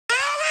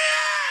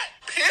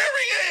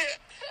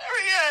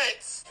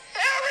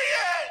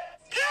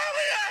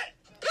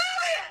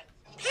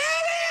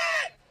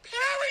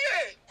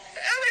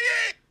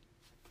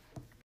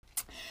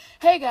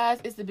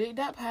guys, it's the Big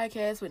Dot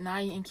Podcast with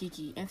Aniyah and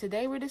Keke, and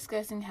today we're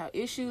discussing how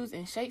issues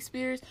in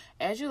Shakespeare's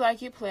As You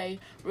Like It play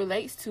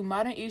relates to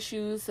modern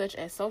issues such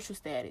as social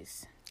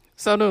status.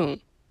 So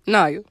then,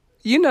 Aniyah,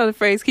 you know the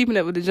phrase keeping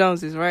up with the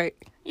Joneses, right?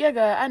 Yeah,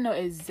 God, I know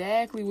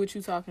exactly what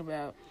you're talking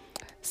about.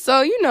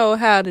 So you know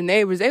how the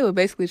neighbors, they were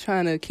basically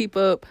trying to keep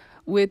up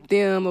with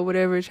them or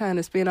whatever, trying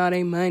to spend all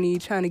their money,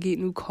 trying to get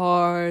new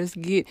cars,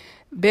 get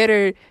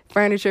better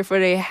furniture for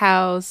their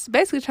house,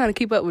 basically trying to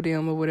keep up with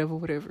them or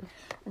whatever.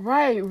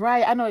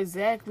 Right. I know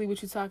exactly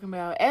what you're talking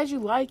about. As You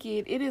Like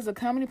It, it is a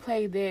comedy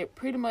play that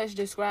pretty much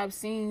describes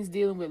scenes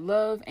dealing with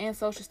love and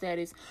social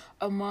status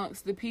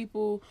amongst the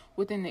people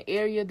within the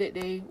area that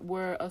they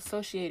were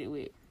associated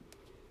with.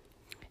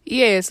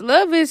 Yes,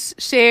 love is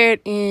shared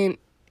in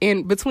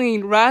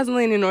between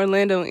Rosalind and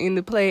Orlando in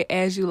the play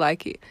As You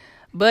Like It,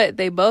 but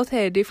they both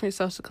had different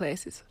social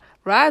classes.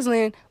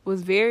 Rosalind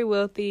was very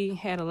wealthy,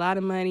 had a lot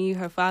of money.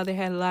 Her father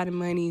had a lot of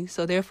money,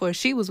 so therefore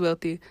she was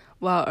wealthy.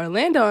 While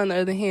Orlando, on the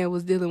other hand,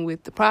 was dealing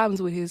with the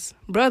problems with his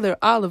brother,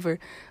 Oliver,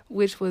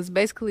 which was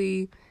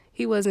basically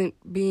he wasn't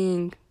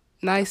being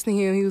nice to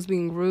him. He was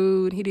being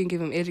rude. He didn't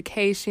give him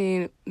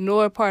education,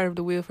 nor part of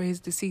the will for his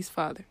deceased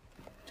father.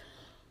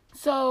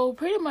 So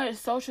pretty much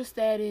social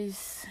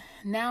status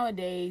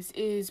nowadays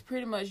is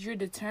pretty much you're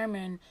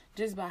determined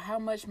just by how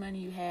much money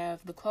you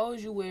have, the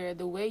clothes you wear,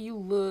 the way you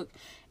look,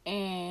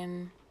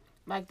 and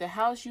like the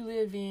house you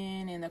live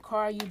in and the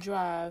car you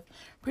drive.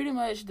 Pretty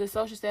much the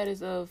social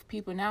status of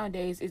people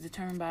nowadays is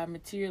determined by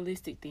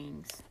materialistic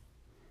things.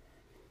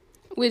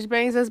 Which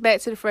brings us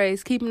back to the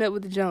phrase keeping up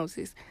with the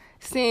Joneses.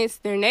 Since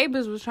their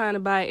neighbors was trying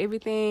to buy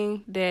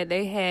everything that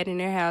they had in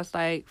their house,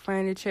 like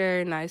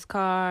furniture, nice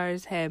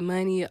cars, had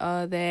money,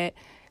 all that,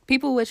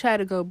 people would try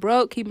to go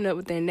broke keeping up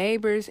with their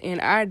neighbors in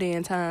our day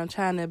and time,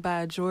 trying to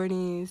buy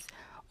Jordans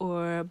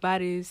or buy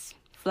this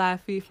fly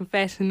fit from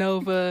Fashion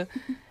Nova.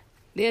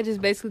 They'll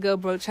just basically go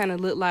broke trying to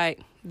look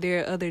like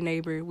their other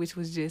neighbor, which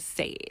was just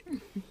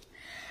sad.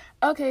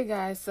 Okay,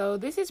 guys, so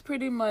this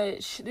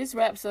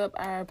wraps up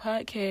our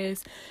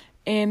podcast,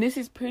 and this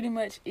is pretty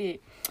much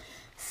it.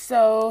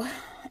 So,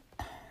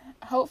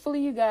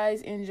 hopefully you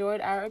guys enjoyed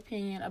our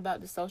opinion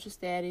about the social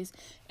status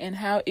and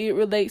how it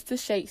relates to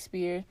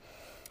Shakespeare,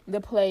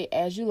 the play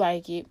As You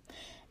Like It,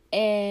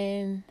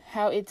 and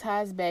how it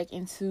ties back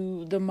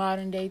into the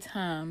modern day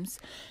times.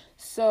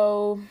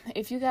 So,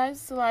 if you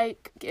guys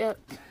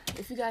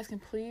can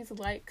please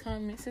like,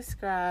 comment,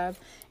 subscribe,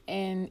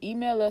 and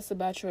email us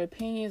about your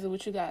opinions or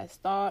what you guys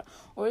thought,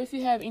 or if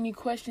you have any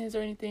questions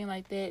or anything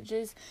like that,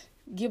 just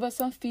give us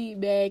some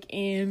feedback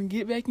and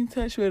get back in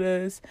touch with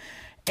us.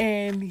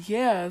 And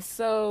yeah,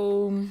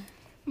 so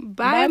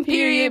Bye,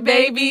 period,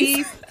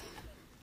 babies.